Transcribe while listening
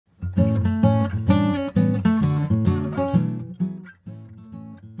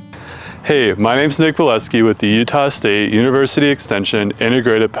Hey, my name is Nick Valesky with the Utah State University Extension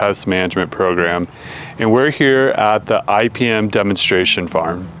Integrated Pest Management Program, and we're here at the IPM demonstration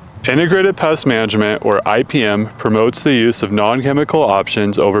farm. Integrated Pest Management, or IPM, promotes the use of non-chemical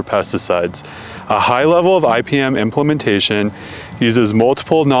options over pesticides. A high level of IPM implementation uses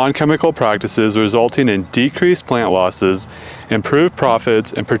multiple non-chemical practices resulting in decreased plant losses, improved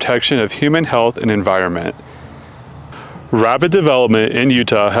profits, and protection of human health and environment. Rapid development in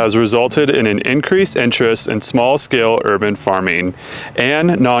Utah has resulted in an increased interest in small-scale urban farming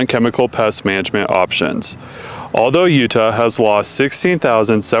and non-chemical pest management options. Although Utah has lost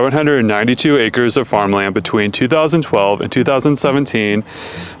 16,792 acres of farmland between 2012 and 2017,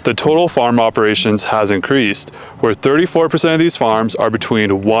 the total farm operations has increased, where 34% of these farms are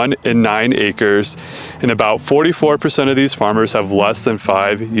between 1 and 9 acres, and about 44% of these farmers have less than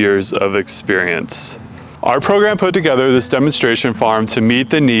 5 years of experience. Our program put together this demonstration farm to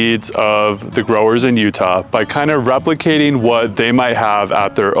meet the needs of the growers in Utah by kind of replicating what they might have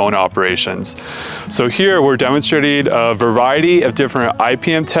at their own operations. So here we're demonstrating a variety of different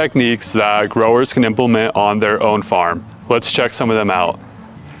IPM techniques that growers can implement on their own farm. Let's check some of them out.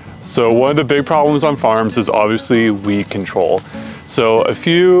 So one of the big problems on farms is obviously weed control. So a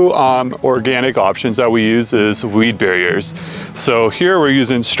few organic options that we use is weed barriers. So here we're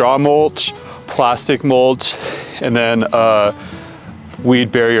using straw mulch, plastic mulch, and then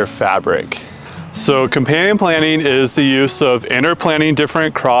weed barrier fabric. So companion planting is the use of interplanting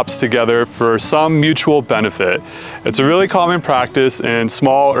different crops together for some mutual benefit. It's a really common practice in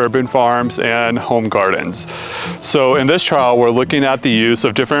small urban farms and home gardens. So in this trial, we're looking at the use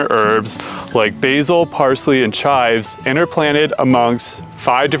of different herbs like basil, parsley, and chives interplanted amongst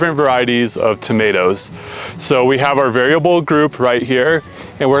 5 different varieties of tomatoes. So we have our variable group right here,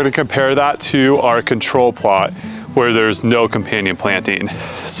 and we're going to compare that to our control plot where there's no companion planting.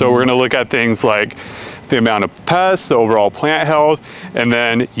 So we're going to look at things like the amount of pests, the overall plant health, and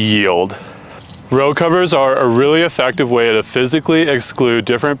then yield. Row covers are a really effective way to physically exclude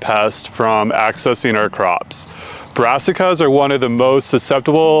different pests from accessing our crops. Brassicas are one of the most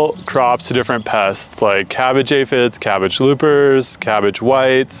susceptible crops to different pests like cabbage aphids, cabbage loopers, cabbage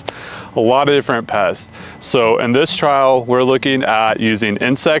whites, a lot of different pests. So in this trial, we're looking at using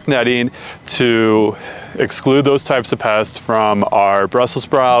insect netting to exclude those types of pests from our Brussels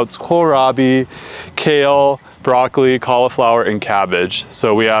sprouts, kohlrabi, kale, broccoli, cauliflower, and cabbage.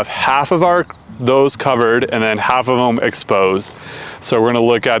 So we have half of those covered and then half of them exposed. So we're going to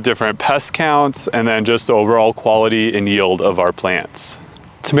look at different pest counts and then just the overall quality and yield of our plants.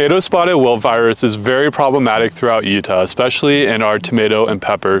 Tomato spotted wilt virus is very problematic throughout Utah, especially in our tomato and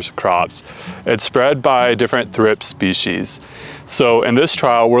pepper crops. It's spread by different thrips species. So in this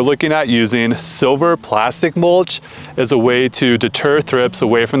trial, we're looking at using silver plastic mulch as a way to deter thrips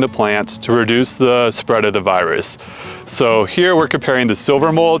away from the plants to reduce the spread of the virus. So here we're comparing the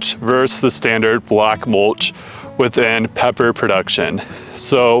silver mulch versus the standard black mulch within pepper production.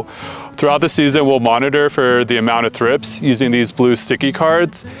 So throughout the season, we'll monitor for the amount of thrips using these blue sticky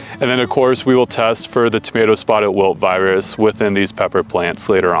cards. And then of course, we will test for the tomato spotted wilt virus within these pepper plants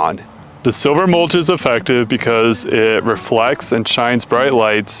later on. The silver mulch is effective because it reflects and shines bright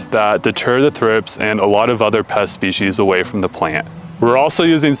lights that deter the thrips and a lot of other pest species away from the plant. We're also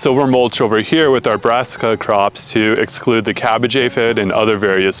using silver mulch over here with our brassica crops to exclude the cabbage aphid and other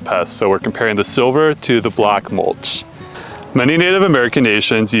various pests. So we're comparing the silver to the black mulch. Many Native American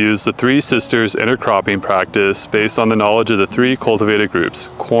nations use the Three Sisters intercropping practice based on the knowledge of the 3 cultivated groups,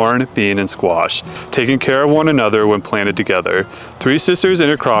 corn, bean, and squash, taking care of one another when planted together. Three Sisters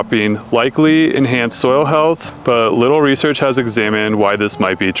intercropping likely enhance soil health, but little research has examined why this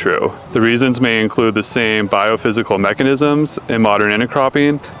might be true. The reasons may include the same biophysical mechanisms in modern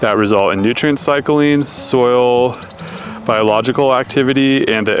intercropping that result in nutrient cycling, soil biological activity,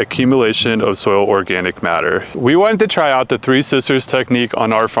 and the accumulation of soil organic matter. We wanted to try out the Three Sisters technique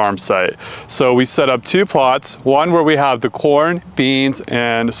on our farm site. So we set up 2 plots, one where we have the corn, beans,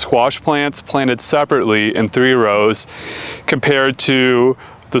 and squash plants planted separately in 3 rows, compared to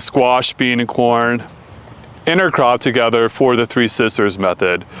the squash, bean, and corn intercrop together for the Three Sisters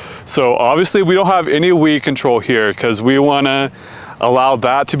method. So obviously we don't have any weed control here because we want to allow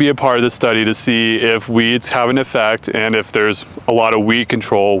that to be a part of the study to see if weeds have an effect and if there's a lot of weed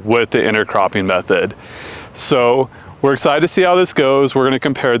control with the intercropping method. So we're excited to see how this goes. We're going to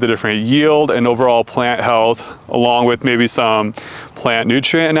compare the different yield and overall plant health along with maybe some plant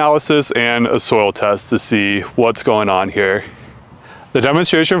nutrient analysis and a soil test to see what's going on here. The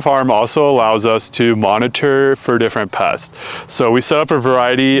demonstration farm also allows us to monitor for different pests. So we set up a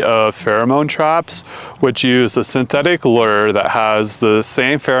variety of pheromone traps, which use a synthetic lure that has the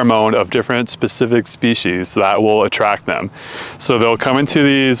same pheromone of different specific species that will attract them. So they'll come into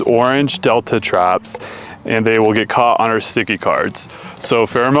these orange delta traps and they will get caught on our sticky cards. So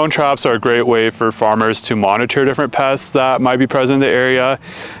pheromone traps are a great way for farmers to monitor different pests that might be present in the area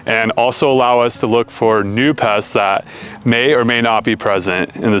and also allow us to look for new pests that may or may not be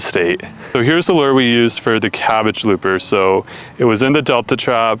present in the state. So here's the lure we used for the cabbage looper. So it was in the delta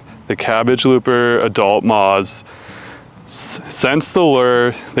trap, the cabbage looper adult moths sensed the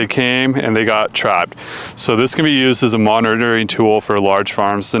lure, they came and they got trapped. So this can be used as a monitoring tool for large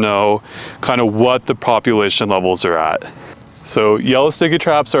farms to know kind of what the population levels are at. So yellow sticky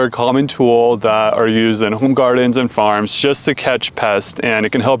traps are a common tool that are used in home gardens and farms just to catch pests, and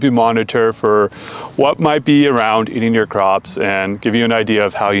it can help you monitor for what might be around eating your crops and give you an idea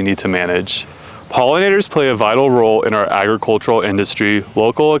of how you need to manage. Pollinators play a vital role in our agricultural industry,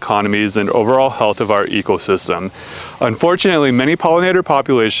 local economies, and overall health of our ecosystem. Unfortunately, many pollinator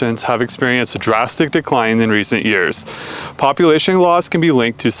populations have experienced a drastic decline in recent years. Population loss can be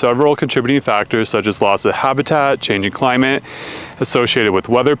linked to several contributing factors such as loss of habitat, changing climate, associated with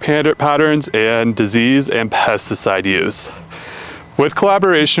weather patterns, and disease and pesticide use. With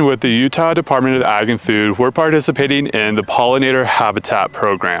collaboration with the Utah Department of Ag and Food, we're participating in the Pollinator Habitat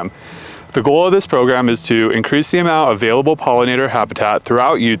Program. The goal of this program is to increase the amount of available pollinator habitat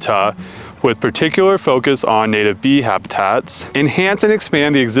throughout Utah, with particular focus on native bee habitats, enhance and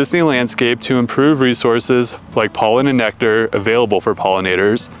expand the existing landscape to improve resources like pollen and nectar available for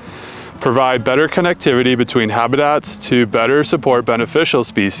pollinators, provide better connectivity between habitats to better support beneficial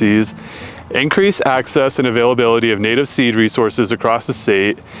species, increase access and availability of native seed resources across the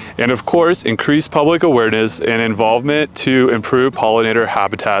state, and of course, increase public awareness and involvement to improve pollinator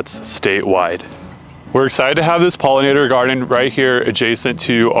habitats statewide. We're excited to have this pollinator garden right here adjacent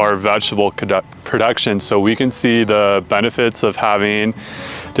to our vegetable production, so we can see the benefits of having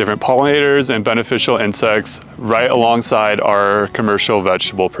different pollinators and beneficial insects right alongside our commercial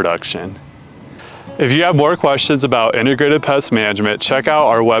vegetable production. If you have more questions about integrated pest management, check out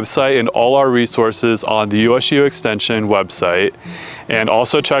our website and all our resources on the USU Extension website, and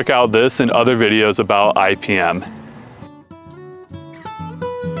also check out this and other videos about IPM.